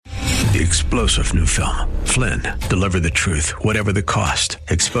The explosive new film, Flynn, deliver the truth, whatever the cost,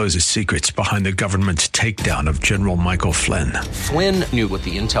 exposes secrets behind the government's takedown of General Michael Flynn. Flynn knew what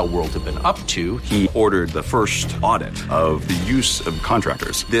the intel world had been up to. He ordered the first audit of the use of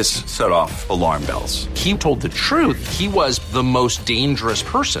contractors. This set off alarm bells. He told the truth. He was the most dangerous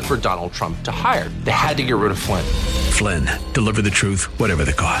person for Donald Trump to hire. They had to get rid of Flynn. Flynn, deliver the truth, whatever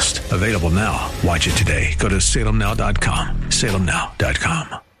the cost. Available now. Watch it today. Go to salemnow.com.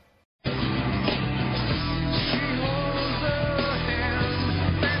 salemnow.com.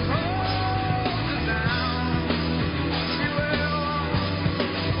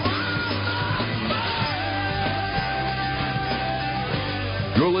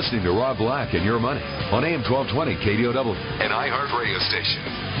 You're listening to Rob Black and Your Money on AM 1220 KDOW, an iHeart radio station.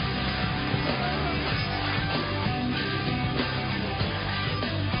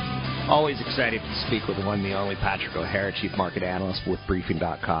 Always excited to speak with the one, the only Patrick O'Hara, Chief Market Analyst with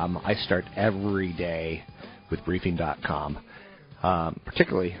Briefing.com. I start every day with Briefing.com,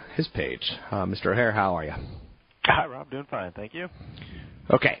 particularly his page. Mr. O'Hara, how are you? Hi, Rob. Doing fine. Thank you.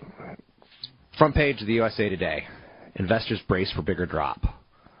 Okay. Front page of the USA Today. Investors brace for bigger drop.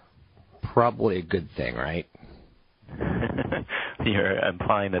 Probably a good thing, right? You're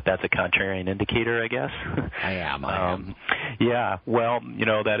implying that that's a contrarian indicator, I guess? I am. Yeah, well,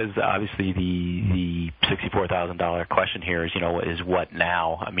 that is obviously the $64,000 question here is, is what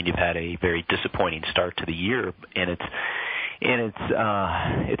now? I mean, you've had a very disappointing start to the year, and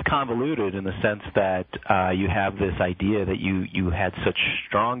it's convoluted in the sense that you have this idea that you had such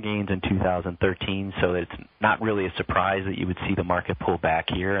strong gains in 2013, so that it's not really a surprise that you would see the market pull back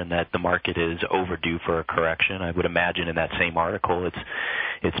here and that the market is overdue for a correction. I would imagine in that same article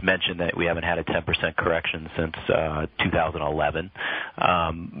it's mentioned that we haven't had a 10% correction since 2011.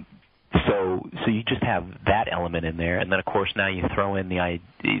 So you just have that element in there, and then of course now you throw in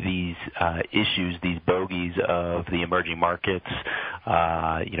these issues, these bogeys of the emerging markets,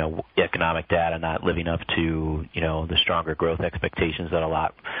 economic data not living up to the stronger growth expectations that a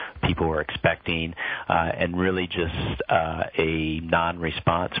lot of people were expecting, and really just a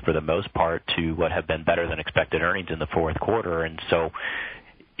non-response for the most part to what have been better than expected earnings in the fourth quarter, and so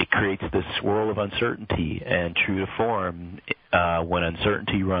it creates this swirl of uncertainty, and true to form, when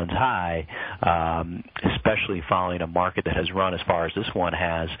uncertainty runs high, especially following a market that has run as far as this one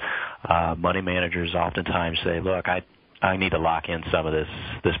has, money managers oftentimes say, look, I need to lock in some of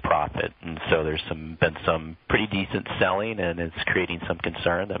this profit. And so there's been some pretty decent selling, and it's creating some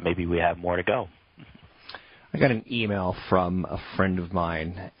concern that maybe we have more to go. I got an email from a friend of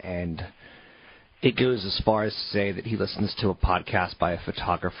mine, and it goes as far as to say that he listens to a podcast by a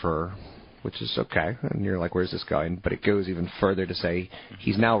photographer, which is okay, and you're like, where's this going? But it goes even further to say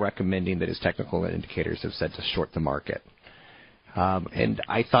he's now recommending that his technical indicators have said to short the market. And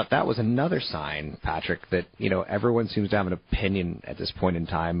I thought that was another sign, Patrick, that everyone seems to have an opinion at this point in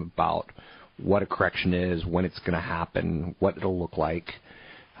time about what a correction is, when it's going to happen, what it'll look like.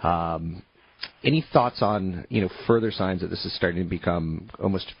 Any thoughts on further signs that this is starting to become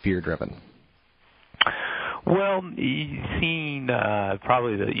almost fear-driven? Well, you've seen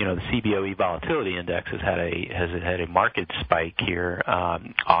probably the CBOE volatility index has had a market spike here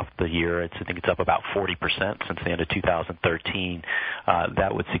off the year. I think it's up about 40% since the end of 2013.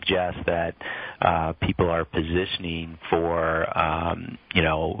 That would suggest that people are positioning for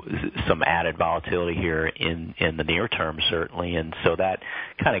some added volatility here in the near term, certainly, and so that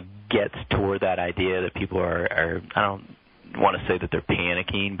kind of gets toward that idea that people are I don't want to say that they're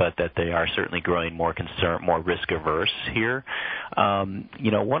panicking, but that they are certainly growing more concerned, more risk averse here.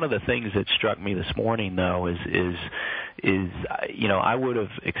 One of the things that struck me this morning, though, is I would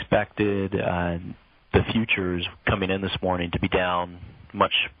have expected the futures coming in this morning to be down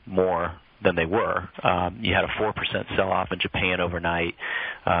much more than they were. You had a 4% sell-off in Japan overnight.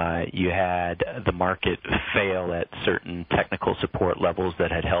 You had the market fail at certain technical support levels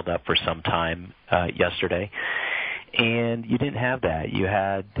that had held up for some time yesterday. And you didn't have that. You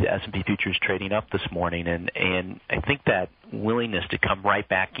had the S&P futures trading up this morning, and I think that willingness to come right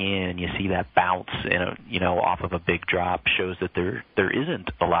back in, you see that bounce, off of a big drop, shows that there isn't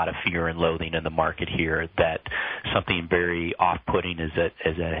a lot of fear and loathing in the market here. That something very off-putting is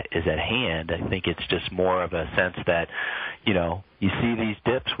at hand. I think it's just more of a sense that, you see these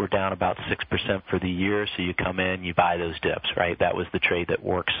dips. We're down about 6% for the year, so you come in, you buy those dips, right? That was the trade that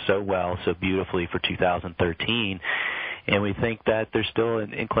worked so well, so beautifully for 2013. And we think that there's still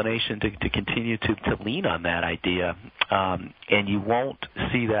an inclination to continue to lean on that idea. And you won't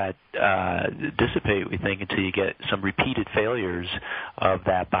see that dissipate, we think, until you get some repeated failures of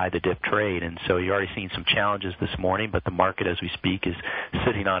that buy the dip trade. And so you're already seeing some challenges this morning, but the market as we speak is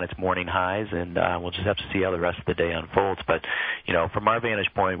sitting on its morning highs, and we'll just have to see how the rest of the day unfolds. But, from our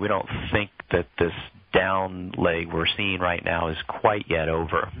vantage point, we don't think that this down leg we're seeing right now is quite yet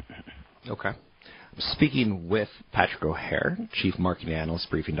over. Okay. Speaking with Patrick O'Hare, Chief Marketing Analyst,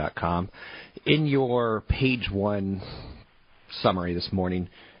 Briefing.com, in your page 1 summary this morning,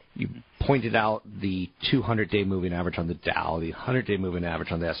 you pointed out the 200-day moving average on the Dow, the 100-day moving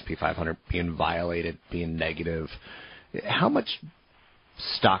average on the S&P 500 being violated, being negative. How much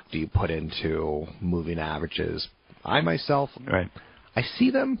stock do you put into moving averages? I myself, I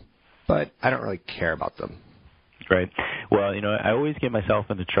see them, but I don't really care about them. Right. Well, I always get myself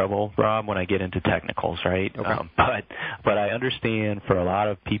into trouble, Rob, when I get into technicals, right? Okay. But I understand for a lot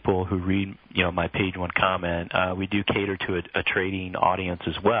of people who read, my page 1 comment, we do cater to a trading audience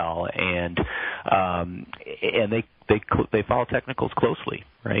as well, and they follow technicals closely,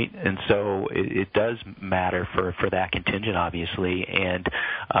 right? And so it does matter for that contingent, obviously. And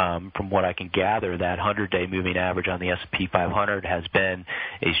from what I can gather, that 100-day moving average on the S&P 500 has been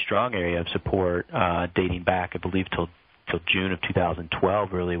a strong area of support dating back, I believe, till June of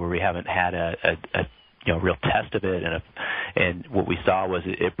 2012, really, where we haven't had a real test of it. And what we saw was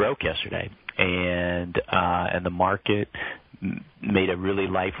it broke yesterday, and the market made a really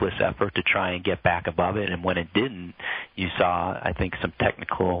lifeless effort to try and get back above it, and when it didn't, you saw, I think, some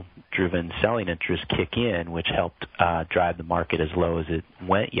technical-driven selling interest kick in, which helped drive the market as low as it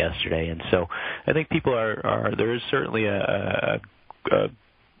went yesterday. And so I think people there is certainly a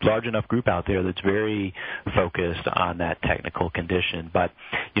large enough group out there that's very focused on that technical condition. But,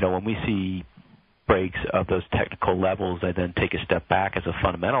 when we see breaks of those technical levels, I then take a step back as a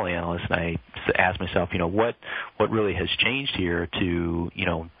fundamental analyst, and I ask myself, what really has changed here to,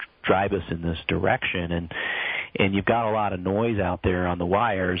 drive us in this direction? And you've got a lot of noise out there on the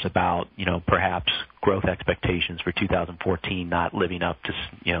wires about, perhaps growth expectations for 2014 not living up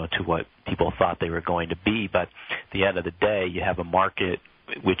to what people thought they were going to be. But at the end of the day, you have a market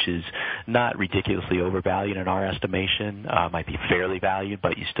which is not ridiculously overvalued in our estimation, might be fairly valued,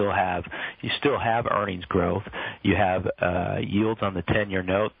 but you still have earnings growth. You have yields on the 10-year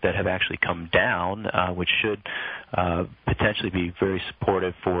note that have actually come down, which should potentially be very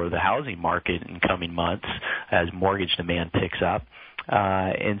supportive for the housing market in coming months as mortgage demand picks up.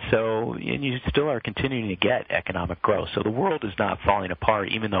 And you still are continuing to get economic growth. So the world is not falling apart,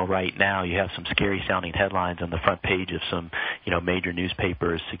 even though right now you have some scary-sounding headlines on the front page of some, major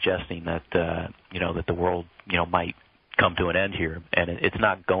newspapers suggesting that, that the world, might come to an end here, and it's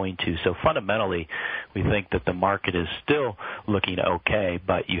not going to. So fundamentally, we think that the market is still looking okay,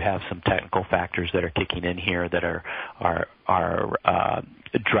 but you have some technical factors that are kicking in here that are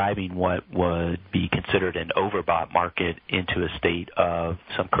driving what would be considered an overbought market into a state of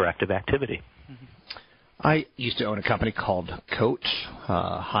some corrective activity. I used to own a company called Coach,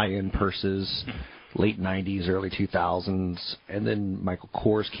 high-end purses, late 90s, early 2000s, and then Michael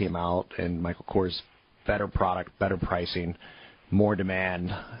Kors came out, and Michael Kors, better product, better pricing, more demand.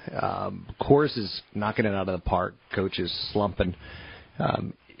 Kors is knocking it out of the park. Coach is slumping.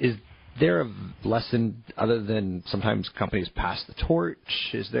 Is there a lesson other than sometimes companies pass the torch?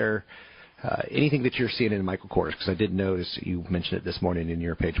 Is there anything that you're seeing in Michael Kors? Because I did notice you mentioned it this morning in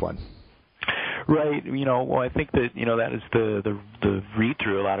your page 1. Right. Well, I think that, that is the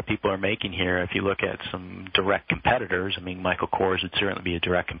read-through a lot of people are making here. If you look at some direct competitors, Michael Kors would certainly be a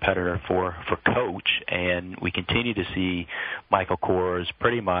direct competitor for Coach, and we continue to see Michael Kors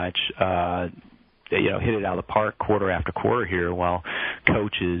pretty much hit it out of the park quarter after quarter here, while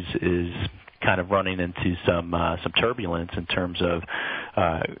Coach is kind of running into some turbulence in terms of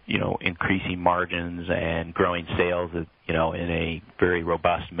increasing margins and growing sales in a very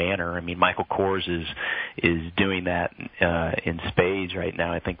robust manner. Michael Kors is doing that in spades right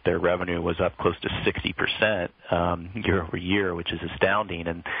now. I think their revenue was up close to 60% year over year, which is astounding,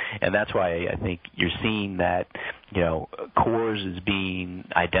 and that's why I think you're seeing that Kors is being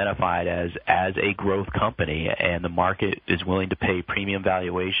identified as a growth company, and the market is willing to pay premium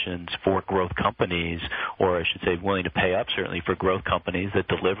valuations for growth companies, or I should say willing to pay up certainly for growth companies that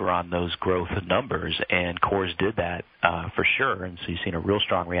deliver on those growth numbers, and Kors did that for sure, and so you've seen a real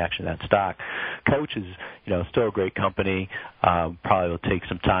strong reaction to that stock. Coach is still a great company. Probably will take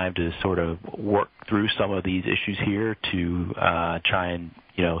some time to sort of work through some of these issues here to try and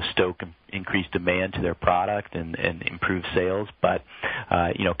stoke increased demand to their product and improve sales. But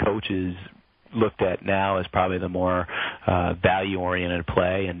Coach is looked at now as probably the more value-oriented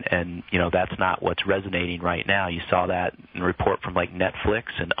play, and that's not what's resonating right now. You saw that in a report from like Netflix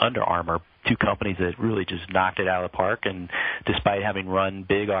and Under Armour, two companies that really just knocked it out of the park, and despite having run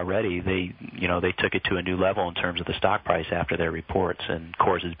big already, they took it to a new level in terms of the stock price after their reports, and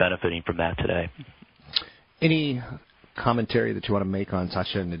Coors is benefiting from that today. Any commentary that you want to make on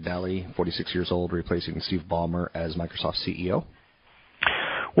Satya Nadella, 46 years old, replacing Steve Ballmer as Microsoft CEO?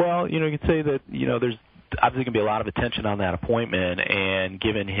 Well, you could say that, there's obviously going to be a lot of attention on that appointment, and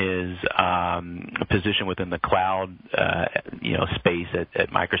given his position within the cloud, space at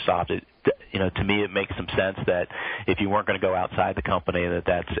Microsoft, to me it makes some sense that if you weren't going to go outside the company,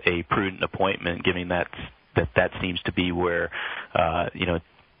 that's a prudent appointment, given that seems to be where,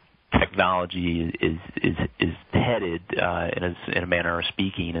 technology is headed in a manner of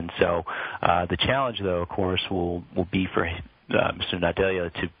speaking. And so the challenge, though, of course, will be for Mr.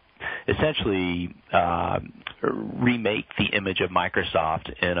 Nadella to essentially remake the image of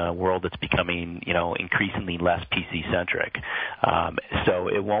Microsoft in a world that's becoming, increasingly less PC-centric. So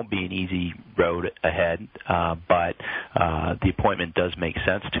it won't be an easy road ahead, but the appointment does make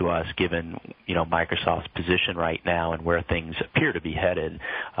sense to us given, Microsoft's position right now and where things appear to be headed.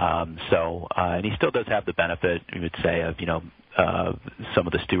 And he still does have the benefit, we would say, of, some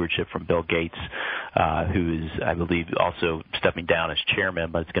of the stewardship from Bill Gates, who is, I believe, also stepping down as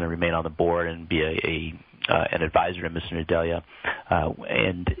chairman, but is going to remain on the board and be an advisor to Mr. Nadella.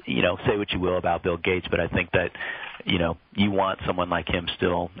 And, say what you will about Bill Gates, but I think that, you want someone like him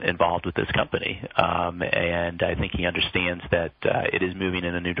still involved with this company. And I think he understands that it is moving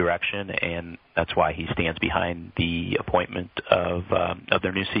in a new direction, and that's why he stands behind the appointment of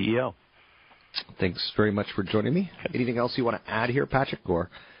their new CEO. Thanks very much for joining me. Anything else you want to add here, Patrick, or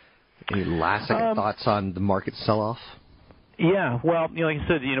any last-second thoughts on the market sell-off? Yeah, well, like I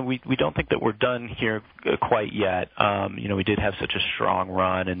said, we don't think that we're done here quite yet. We did have such a strong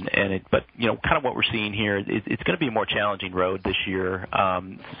run, but kind of what we're seeing here, it's going to be a more challenging road this year,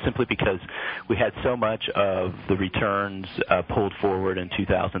 simply because we had so much of the returns pulled forward in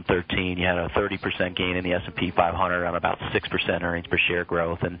 2013. You had a 30% gain in the S&P 500 on about 6% earnings per share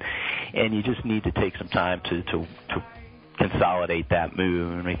growth, and you just need to take some time to consolidate that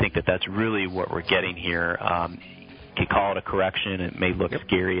move, and we think that that's really what we're getting here. You could call it a correction. It may look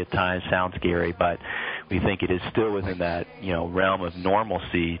scary at times, sound scary, but we think it is still within that realm of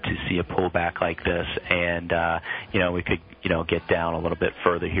normalcy to see a pullback like this, and we could get down a little bit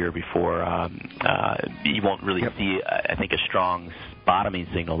further here before you won't really see, I think, a strong bottoming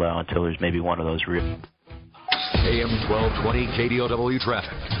signal though until there's maybe one of those real. AM 1220 KDOW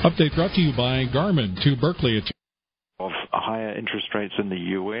traffic. Update brought to you by Garmin to Berkeley. Of higher interest rates in the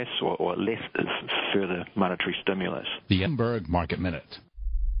U.S. or less further monetary stimulus. The Bloomberg Market Minute.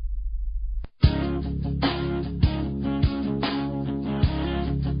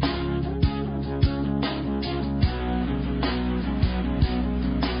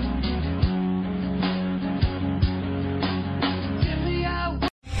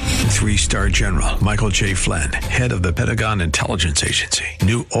 Three-star General Michael J. Flynn, head of the Pentagon Intelligence Agency,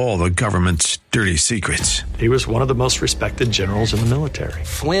 knew all the government's dirty secrets. He was one of the most respected generals in the military.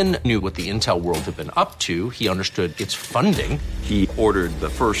 Flynn knew what the intel world had been up to. He understood its funding. He ordered the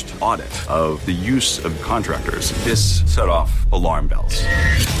first audit of the use of contractors. This set off alarm bells.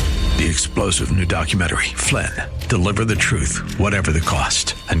 The explosive new documentary, Flynn, Deliver the Truth, Whatever the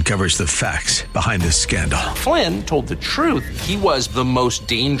Cost, uncovers the facts behind this scandal. Flynn told the truth. He was the most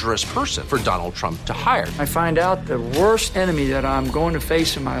dangerous person for Donald Trump to hire. I find out the worst enemy that I'm going to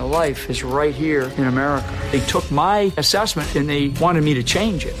face in my life is right here in America. They took my assessment and they wanted me to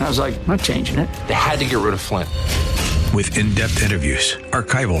change it. And I was like, I'm not changing it. They had to get rid of Flynn. With in-depth interviews,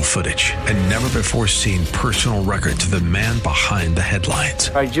 archival footage, and never-before-seen personal records of the man behind the headlines.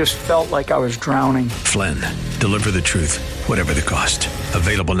 I just felt like I was drowning. Flynn, Deliver the Truth, Whatever the Cost.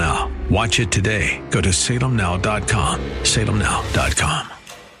 Available now. Watch it today. Go to salemnow.com. salemnow.com.